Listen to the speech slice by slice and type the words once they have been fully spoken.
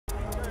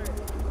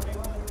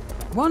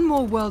One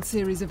more World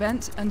Series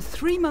event and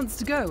 3 months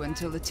to go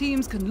until the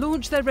teams can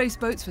launch their race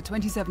boats for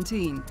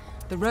 2017.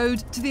 The road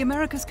to the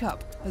America's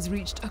Cup has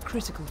reached a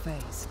critical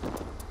phase.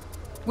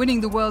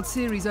 Winning the World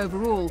Series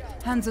overall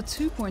hands a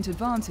 2-point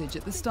advantage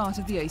at the start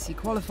of the AC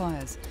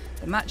qualifiers,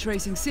 the match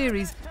racing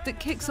series that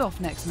kicks off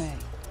next May.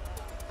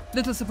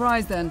 Little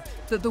surprise then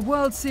that the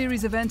World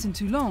Series event in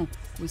Toulon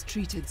was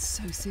treated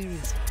so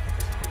seriously.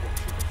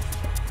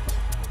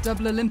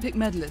 Double Olympic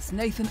medalist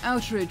Nathan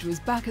Outteridge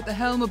was back at the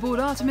helm aboard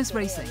Artemis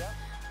Racing.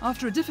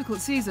 After a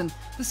difficult season,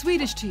 the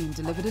Swedish team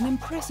delivered an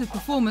impressive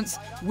performance,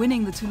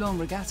 winning the Toulon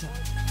regatta.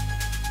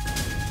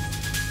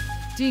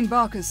 Dean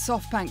Barker's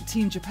SoftBank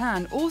Team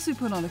Japan also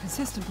put on a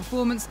consistent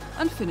performance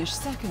and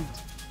finished second.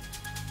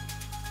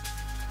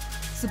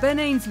 Sir Ben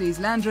Ainsley's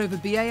Land Rover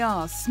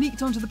BAR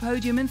sneaked onto the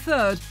podium in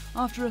third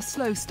after a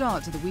slow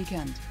start to the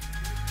weekend.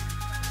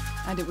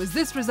 And it was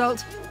this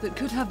result that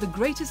could have the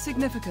greatest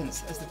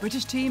significance as the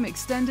British team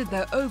extended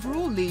their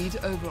overall lead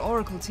over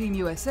Oracle Team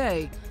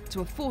USA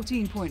to a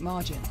 14-point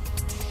margin.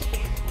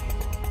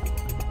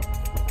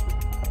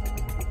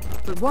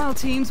 But while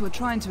teams were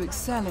trying to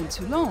excel in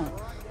Toulon,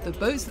 the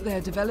boats that they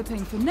are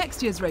developing for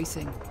next year's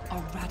racing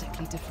are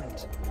radically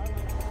different.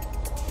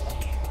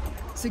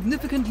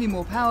 Significantly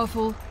more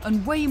powerful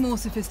and way more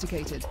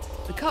sophisticated,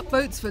 the Cup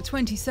boats for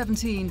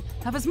 2017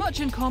 have as much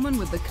in common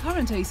with the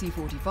current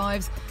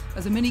AC45s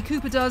as a Mini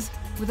Cooper does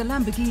with a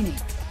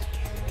Lamborghini.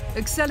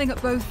 Excelling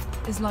at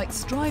both is like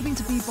striving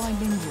to be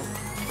bilingual.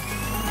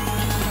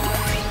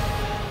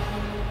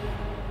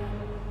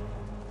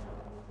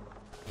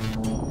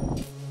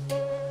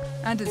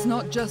 And it's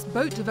not just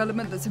boat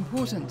development that's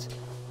important.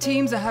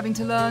 Teams are having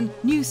to learn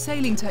new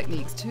sailing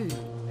techniques too.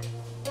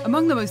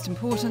 Among the most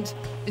important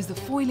is the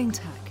foiling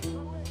tack.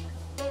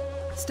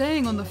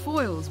 Staying on the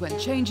foils when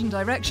changing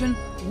direction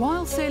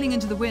while sailing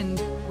into the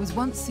wind was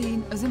once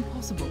seen as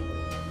impossible.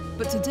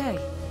 But today,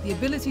 the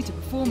ability to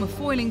perform a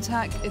foiling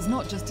tack is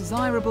not just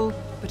desirable,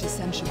 but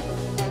essential.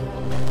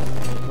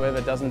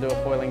 Whoever doesn't do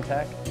a foiling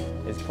tack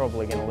is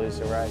probably going to lose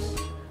the race.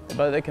 The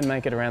boat that can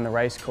make it around the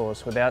race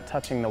course without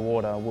touching the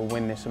water will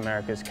win this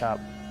America's Cup.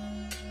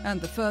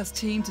 And the first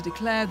team to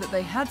declare that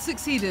they had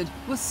succeeded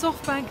was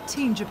SoftBank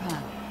Team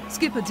Japan.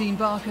 Skipper Dean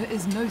Barker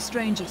is no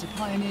stranger to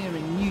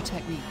pioneering new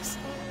techniques.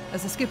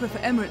 As the skipper for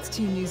Emirates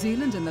Team New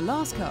Zealand in the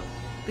last Cup,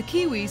 the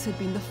Kiwis had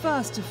been the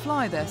first to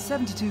fly their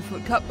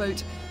 72-foot Cup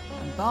boat,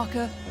 and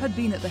Barker had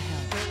been at the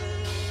helm.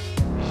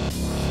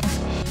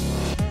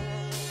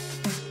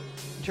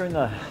 During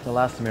the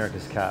last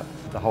America's Cup,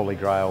 the Holy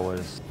Grail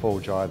was foil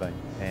jibing,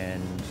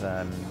 and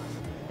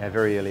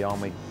very early on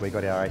we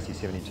got our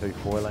AC72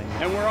 foiling.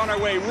 And we're on our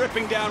way,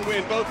 ripping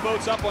downwind, both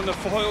boats up on the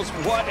foils.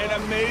 What an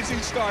amazing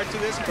start to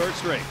this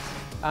first race.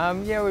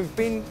 Yeah,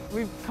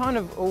 we've kind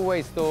of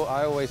always thought,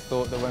 I always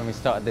thought that when we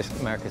started this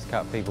America's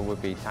Cup, people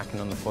would be tacking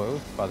on the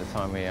foils by the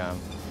time we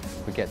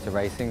get to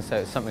racing. So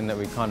it's something that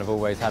we kind of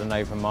always had an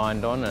open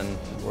mind on. And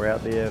we're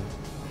out there,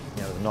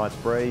 with a nice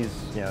breeze,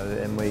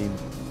 and we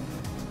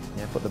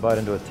put the boat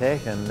into a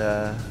tack, and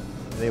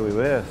there we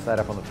were, stayed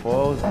up on the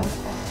foils.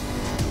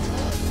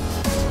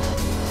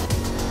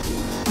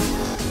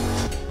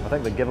 I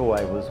think the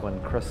giveaway was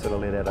when Chris sort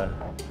of let out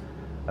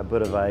a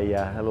bit of a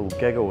little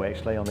giggle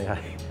actually on the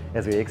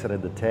as we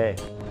exited the tack.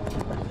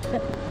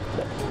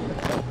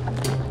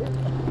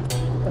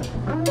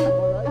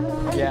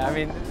 Yeah, I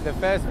mean, the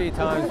first few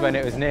times when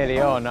it was nearly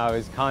on, I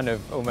was kind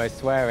of almost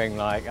swearing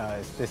like, oh,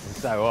 this is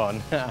so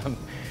on.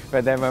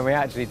 But then when we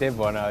actually did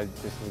one, I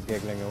just was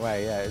giggling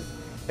away. Yeah,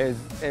 it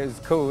was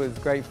cool. It was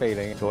a great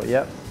feeling. Thought,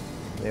 yep,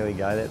 there we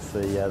go. That's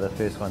the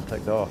first one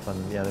ticked off,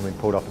 and then we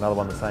pulled off another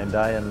one the same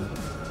day. And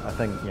I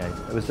think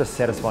it was just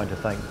satisfying to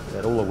think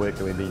that all the work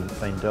that we've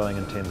been doing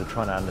in terms of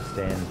trying to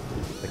understand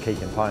the key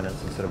components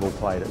and sort of all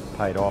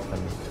paid off,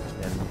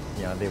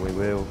 and there we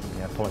were,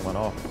 pulling one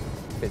off.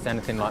 If it's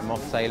anything like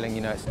moth sailing,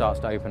 it starts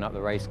to open up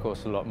the race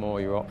course a lot more.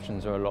 Your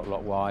options are a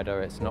lot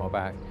wider. It's not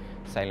about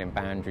sailing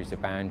boundary to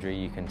boundary.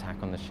 You can tack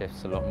on the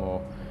shifts a lot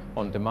more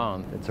on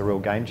demand. It's a real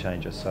game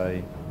changer.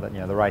 So that,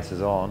 the race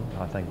is on.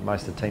 I think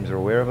most of the teams are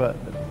aware of it.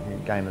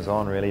 The game is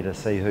on really to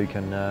see who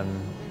can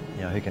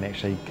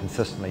actually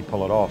consistently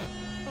pull it off.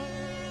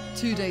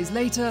 2 days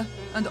later,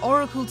 and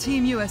Oracle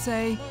Team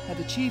USA had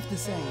achieved the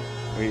same.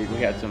 We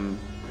had some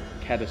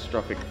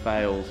catastrophic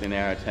fails in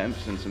our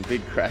attempts and some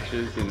big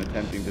crashes in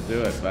attempting to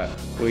do it, but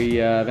we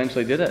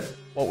eventually did it.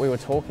 What we were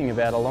talking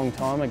about a long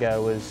time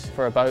ago was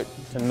for a boat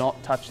to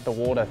not touch the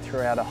water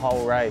throughout a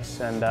whole race,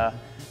 and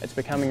it's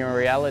becoming a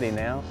reality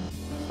now.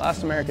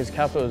 Last America's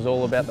Cup, it was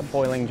all about the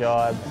foiling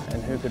jibe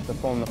and who could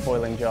perform the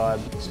foiling jibe,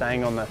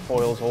 staying on the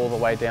foils all the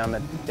way down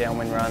the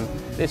downwind run.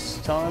 This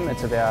time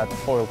it's about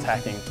foil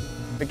tacking.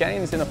 The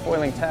gains in a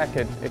foiling tack,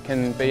 it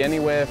can be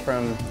anywhere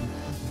from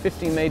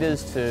 50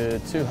 metres to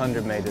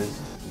 200 metres.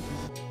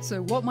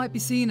 So what might be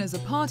seen as a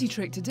party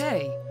trick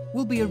today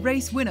will be a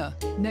race winner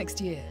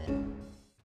next year.